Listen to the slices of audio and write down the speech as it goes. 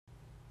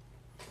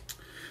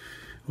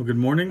Well, good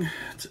morning.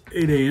 It's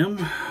 8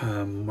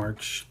 a.m.,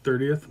 March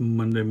 30th,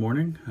 Monday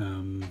morning.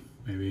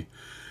 Maybe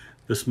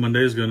this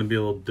Monday is going to be a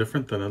little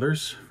different than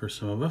others for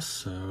some of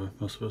us.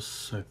 Most of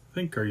us, I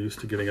think, are used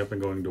to getting up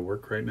and going to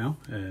work right now,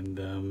 and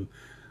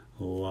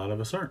a lot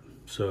of us aren't.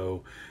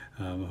 So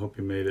I hope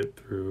you made it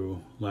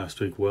through last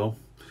week well.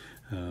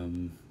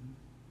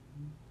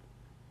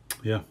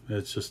 Yeah,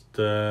 it's just,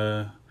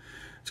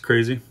 it's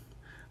crazy.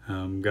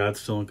 God's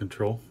still in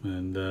control.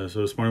 And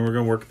so this morning we're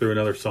going to work through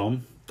another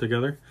psalm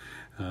together.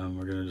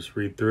 We're going to just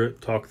read through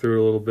it, talk through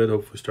it a little bit,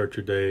 hopefully start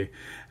your day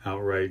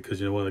out right.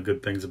 Because, one of the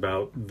good things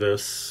about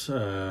this,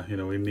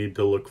 we need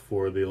to look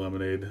for the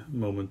lemonade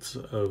moments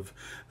of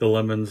the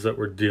lemons that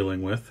we're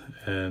dealing with.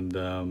 And,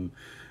 one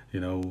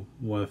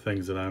of the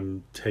things that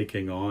I'm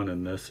taking on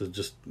in this is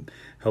just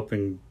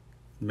helping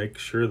make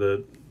sure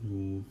that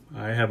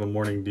I have a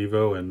morning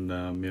devo, and,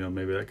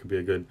 maybe that could be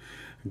a good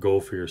goal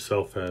for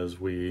yourself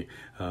as we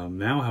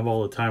now have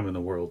all the time in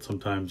the world.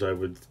 Sometimes I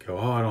would go,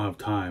 I don't have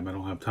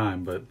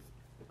time, but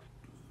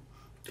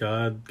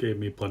God gave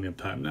me plenty of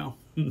time now.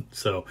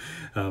 So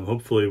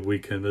hopefully we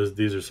can,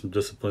 these are some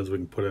disciplines we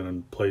can put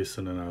in place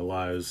and in our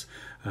lives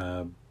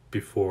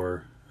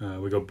before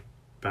we go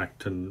back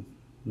to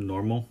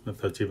normal, if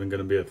that's even going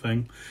to be a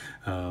thing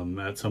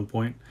at some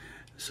point.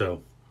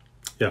 So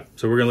yeah,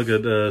 so we're going to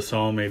look at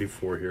Psalm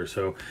 84 here.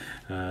 So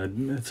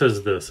it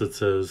says this, it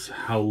says,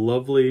 "How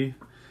lovely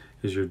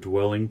is your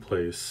dwelling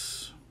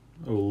place,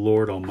 O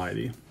Lord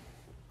Almighty.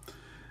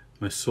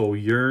 My soul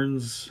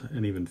yearns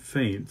and even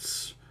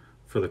faints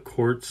for the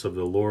courts of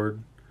the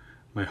Lord.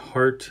 My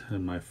heart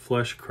and my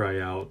flesh cry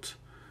out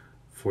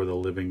for the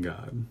living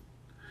God."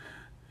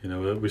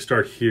 We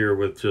start here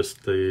with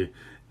just the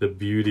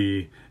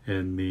beauty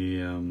and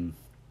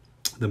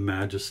the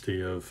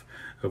majesty of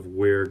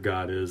where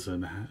God is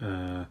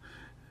and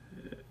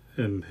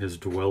in his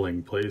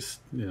dwelling place.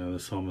 The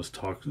psalmist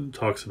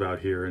talks about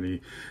here, and he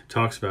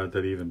talks about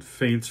that he even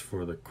faints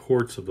for the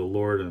courts of the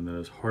Lord, and that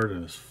his heart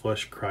and his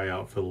flesh cry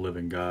out for the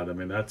living God. I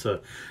mean, it's a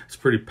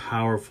pretty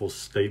powerful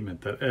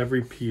statement that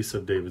every piece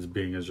of David's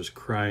being is just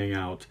crying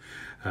out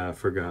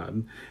for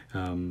God.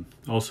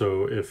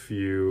 Also, if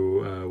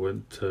you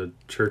went to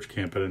church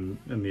camp in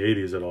the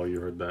 80s at all, you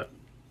heard that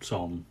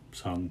psalm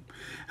sung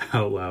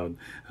out loud,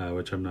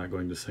 which I'm not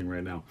going to sing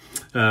right now.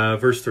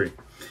 Verse 3,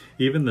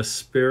 "Even the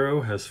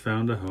sparrow has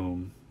found a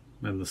home,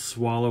 and the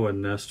swallow a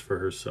nest for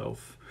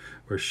herself,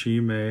 where she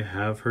may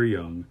have her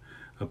young,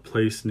 a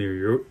place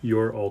near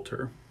your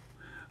altar.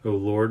 O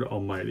Lord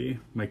Almighty,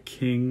 my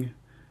King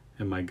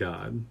and my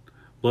God.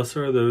 Blessed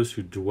are those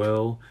who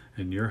dwell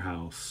in your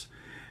house.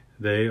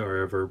 They are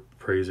ever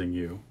praising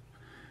you."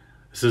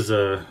 This is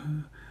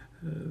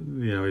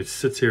he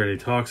sits here and he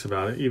talks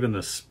about it. Even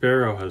the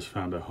sparrow has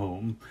found a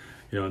home.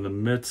 In the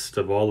midst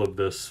of all of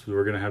this,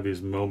 we're going to have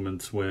these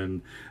moments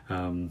when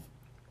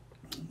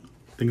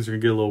things are going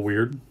to get a little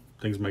weird.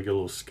 Things might get a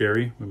little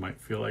scary. We might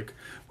feel like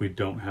we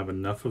don't have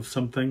enough of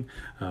something.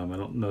 I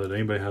don't know that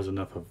anybody has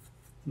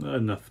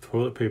enough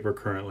toilet paper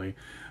currently,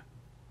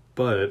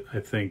 but I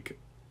think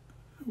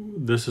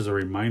this is a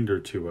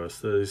reminder to us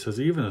that he says,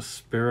 even a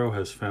sparrow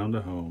has found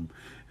a home,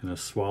 and a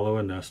swallow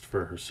a nest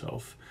for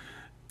herself.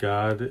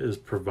 God is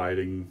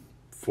providing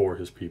for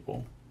his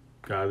people.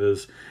 God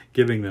is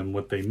giving them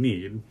what they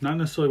need, not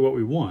necessarily what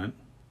we want,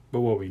 but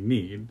what we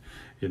need.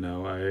 When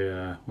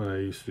I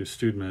used to do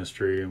student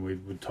ministry and we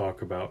would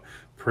talk about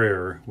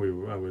prayer,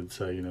 I would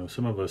say,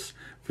 some of us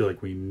feel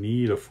like we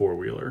need a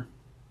four-wheeler.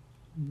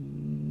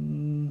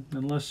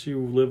 Unless you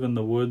live in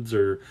the woods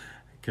or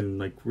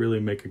can really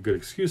make a good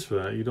excuse for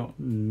that, you don't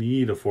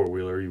need a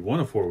four-wheeler. You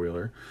want a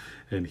four-wheeler.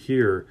 And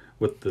here,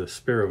 what the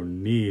sparrow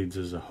needs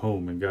is a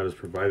home, and God has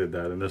provided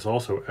that. And this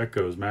also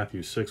echoes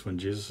Matthew 6 when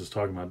Jesus is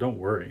talking about, don't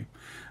worry.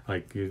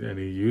 And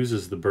he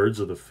uses the birds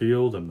of the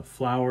field and the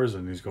flowers,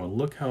 and he's going,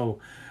 look how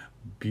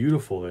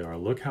beautiful they are.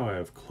 Look how I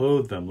have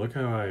clothed them. Look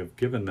how I have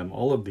given them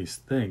all of these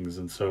things.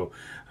 And so,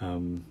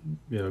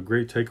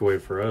 great takeaway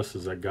for us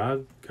is that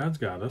God's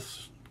got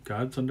us.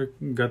 God's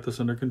got this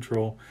under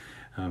control.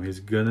 He's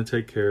going to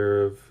take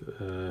care of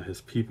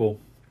his people.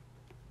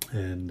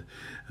 And,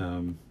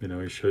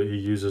 he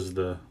uses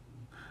the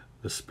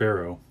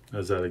sparrow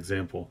as that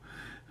example.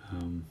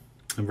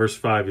 In verse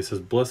 5, he says,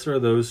 "Blessed are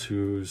those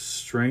whose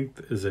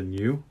strength is in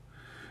you,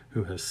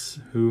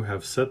 who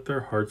have set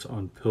their hearts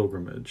on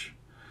pilgrimage.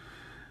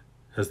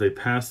 As they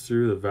pass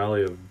through the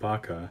valley of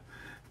Baca,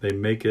 they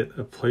make it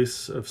a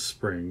place of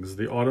springs.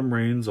 The autumn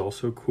rains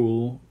also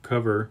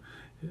cover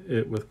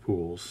it with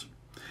pools.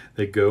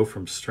 They go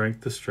from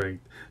strength to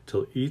strength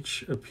till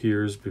each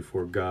appears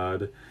before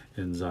God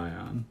in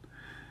Zion."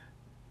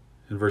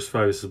 In verse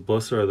 5, it says,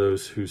 "Blessed are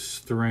those whose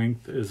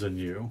strength is in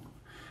you."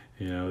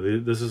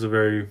 This is a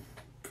very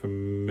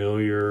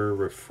familiar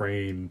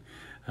refrain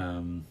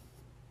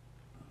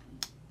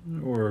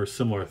or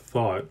similar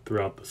thought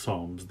throughout the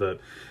Psalms that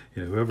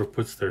whoever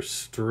puts their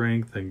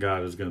strength in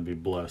God is going to be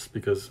blessed,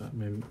 because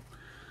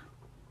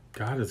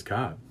God is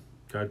God.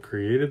 God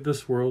created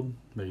this world,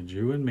 made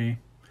you and me.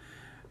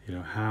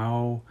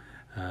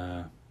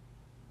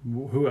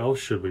 Who else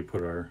should we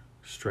put our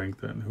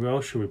strength in? Who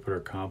else should we put our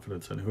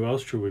confidence in? Who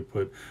else should we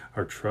put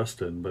our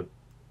trust in but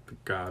the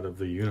God of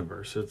the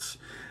universe? It's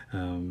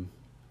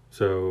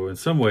so in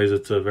some ways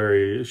it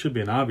should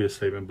be an obvious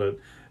statement, but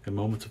in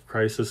moments of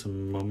crisis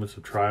and moments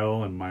of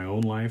trial in my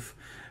own life,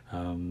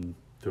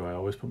 do I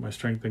always put my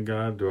strength in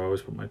God? Do I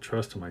always put my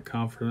trust and my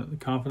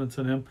confidence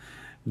in Him?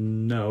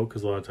 No,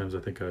 because a lot of times I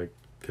think I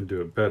can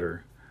do it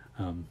better.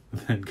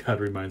 And God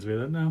reminds me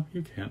that, no,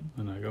 you can't.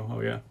 And I go,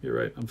 oh yeah, you're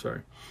right. I'm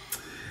sorry.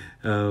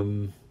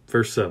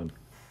 Verse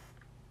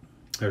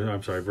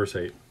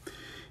 8.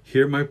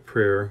 Hear my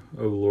prayer,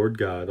 O Lord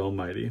God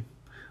Almighty.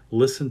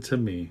 Listen to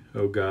me,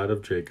 O God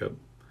of Jacob.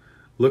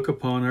 Look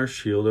upon our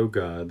shield, O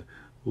God.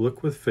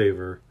 Look with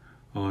favor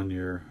on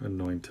your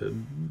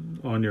anointed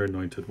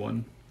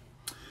one.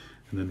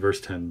 And then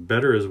verse 10.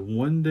 Better is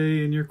one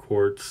day in your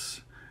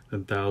courts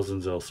than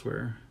thousands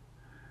elsewhere.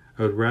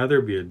 I would rather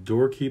be a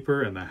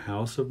doorkeeper in the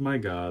house of my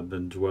God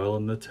than dwell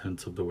in the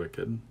tents of the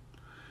wicked.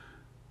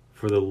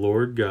 For the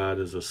Lord God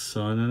is a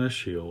sun and a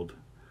shield.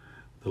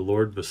 The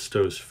Lord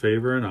bestows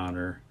favor and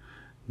honor.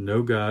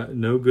 No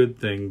good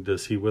thing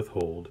does He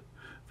withhold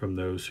from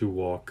those whose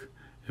walk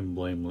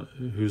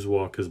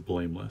is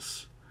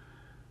blameless.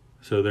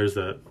 So there's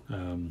that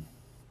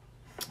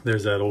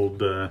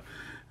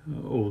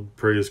old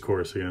praise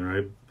chorus again,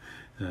 right?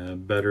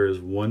 Better is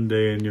one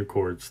day in your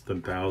courts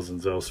than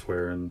thousands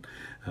elsewhere. And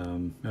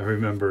I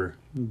remember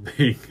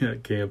being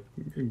at camp,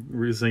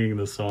 singing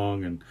the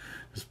song and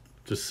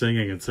just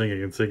singing and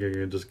singing and singing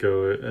and just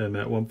go. And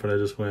at one point I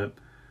just went,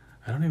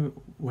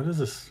 what is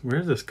this? Where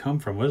does this come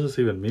from? What does this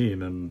even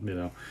mean?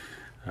 And,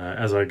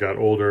 as I got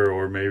older,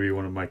 or maybe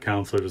one of my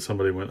counselors or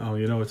somebody went, oh,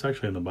 it's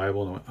actually in the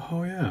Bible. And I went,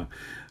 oh yeah.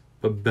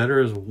 But better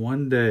is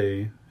one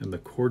day in the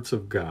courts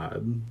of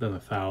God than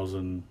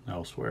 1,000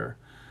 elsewhere.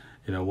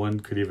 One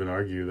could even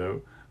argue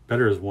that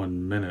better is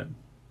 1 minute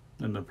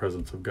in the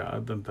presence of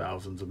God than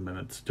thousands of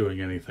minutes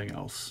doing anything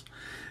else.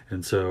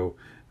 And so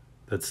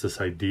that's this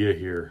idea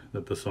here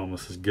that the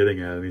psalmist is getting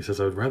at. And he says,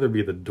 I would rather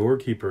be the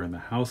doorkeeper in the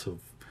house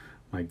of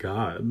my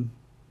God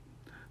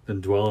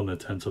than dwell in the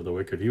tents of the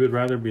wicked. He would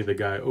rather be the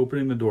guy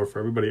opening the door for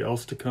everybody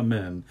else to come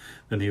in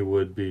than he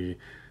would be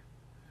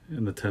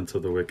in the tents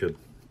of the wicked.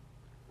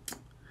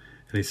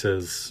 And he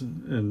says,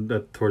 and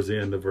that towards the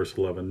end of verse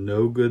 11,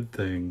 no good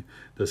thing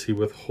does He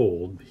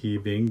withhold, He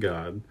being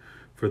God,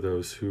 for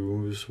those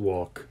whose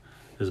walk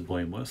is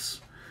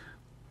blameless.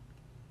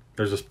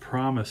 There's this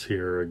promise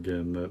here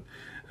again that,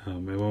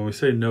 and when we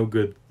say no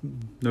good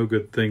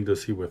thing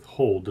does He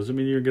withhold, does it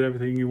mean you're going to get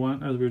everything you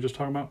want, as we were just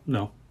talking about?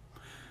 No.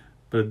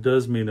 But it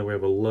does mean that we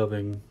have a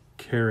loving,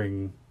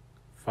 caring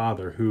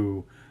Father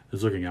who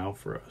is looking out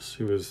for us,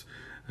 who is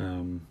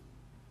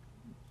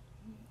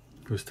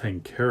taking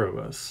care of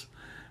us.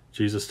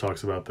 Jesus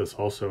talks about this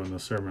also in the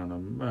Sermon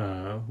on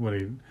the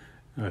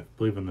I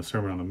believe in the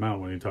Sermon on the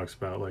Mount, when he talks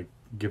about like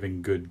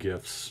giving good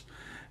gifts,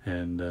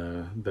 and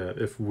that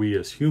if we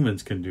as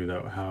humans can do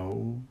that,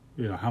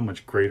 how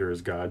much greater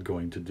is God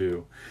going to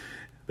do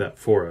that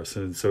for us?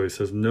 And so he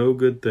says, no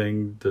good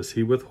thing does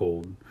He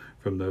withhold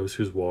from those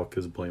whose walk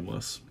is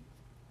blameless.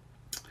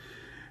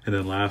 And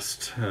then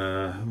last,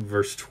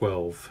 verse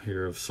 12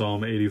 here of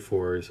Psalm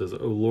 84, he says,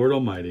 O Lord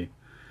Almighty,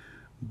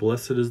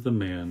 blessed is the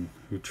man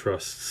who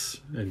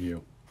trusts in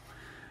You.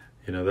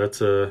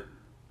 It's a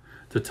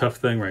tough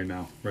thing right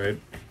now, right?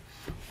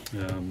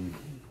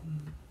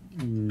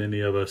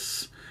 Many of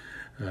us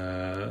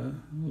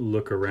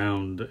look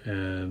around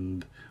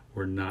and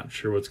we're not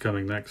sure what's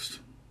coming next.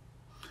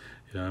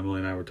 Emily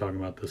and I were talking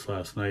about this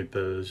last night,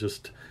 that is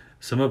just,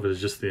 some of it is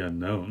just the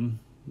unknown,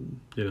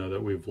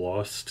 that we've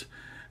lost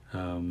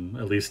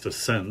at least a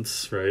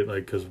sense, right?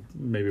 Like, because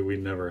maybe we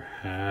never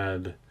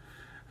had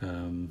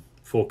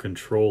full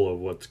control of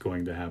what's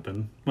going to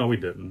happen. Well, we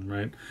didn't,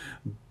 right?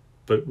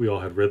 But we all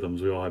had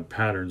rhythms, we all had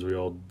patterns, we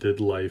all did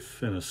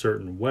life in a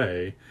certain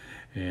way,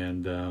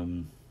 and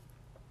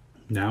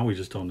now we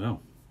just don't know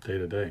day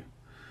to day.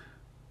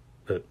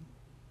 But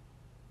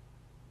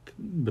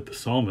the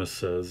psalmist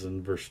says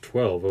in verse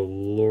 12, O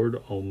Lord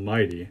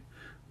Almighty,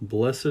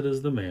 blessed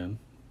is the man,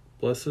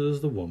 blessed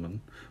is the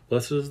woman,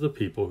 blessed is the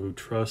people who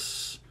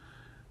trusts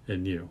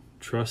in You,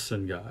 trusts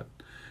in God.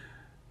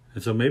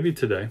 And so maybe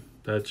today,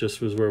 that just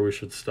was where we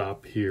should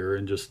stop here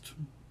and just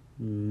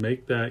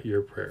make that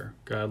your prayer.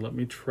 God, let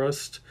me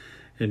trust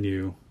in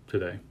You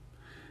today.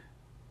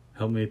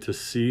 Help me to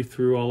see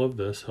through all of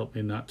this. Help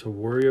me not to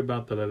worry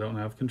about that I don't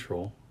have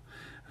control.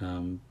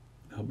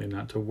 Help me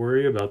not to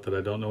worry about that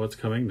I don't know what's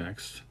coming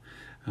next.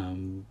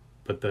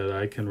 But that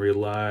I can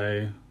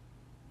rely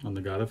on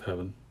the God of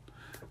heaven,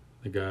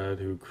 the God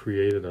who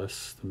created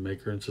us, the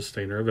maker and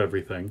sustainer of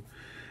everything.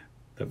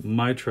 That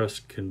my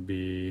trust can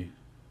be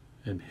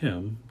in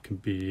Him, can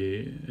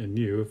be in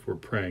You if we're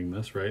praying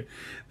this, right?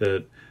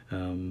 That's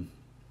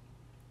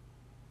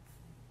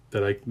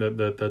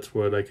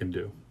what I can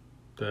do.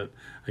 That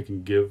I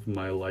can give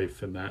my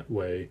life in that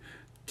way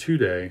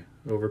today,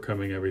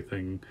 overcoming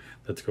everything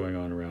that's going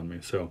on around me.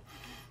 So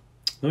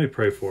let me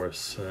pray for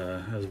us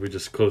as we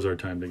just close our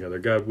time together.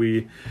 God,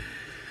 we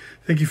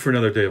Thank you for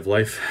another day of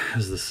life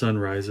as the sun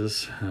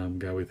rises.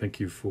 God, we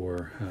thank you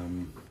for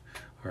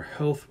our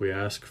health. We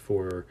ask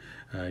for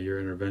your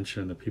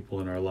intervention in the people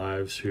in our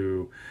lives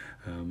who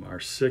are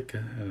sick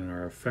and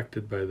are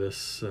affected by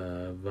this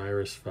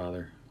virus,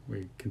 Father.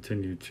 We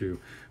continue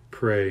to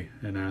pray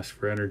and ask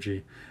for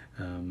energy,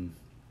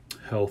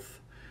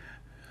 health,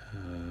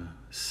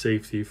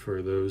 safety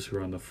for those who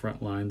are on the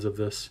front lines of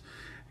this.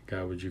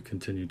 God, would you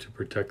continue to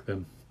protect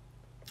them?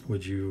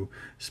 Would you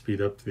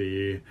speed up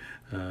the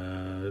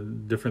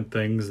different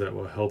things that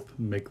will help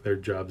make their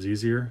jobs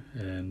easier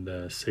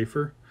and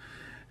safer?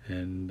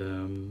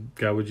 And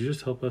God, would you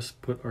just help us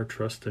put our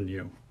trust in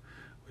you?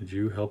 Would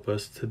you help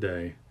us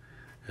today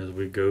as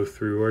we go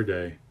through our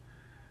day?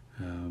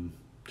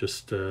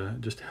 Just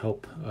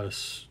help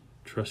us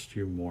trust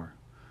you more.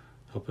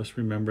 Help us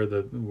remember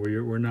that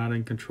we're not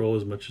in control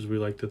as much as we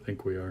like to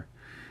think we are,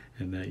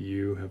 and that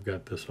you have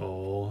got this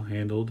all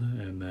handled,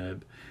 and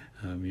that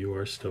you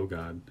are still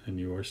God, and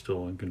you are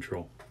still in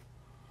control.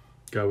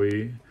 God,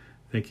 we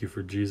thank you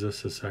for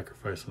Jesus'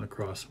 sacrifice on the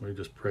cross, and we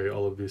just pray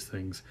all of these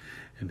things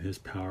in his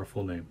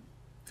powerful name.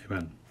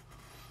 Amen.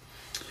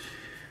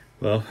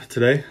 Well,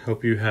 today,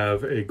 hope you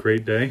have a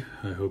great day.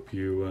 I hope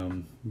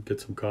you get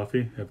some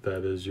coffee, if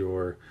that is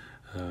your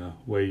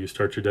way you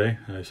start your day.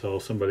 I saw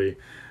somebody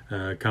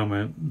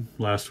comment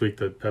last week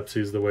that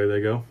Pepsi is the way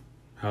they go.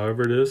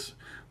 However it is,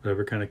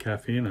 whatever kind of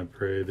caffeine, I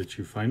pray that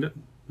you find it,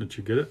 that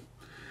you get it,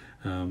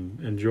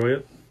 enjoy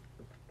it,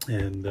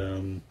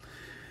 and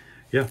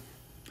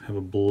have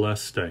a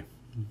blessed day.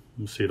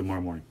 We'll see you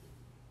tomorrow morning.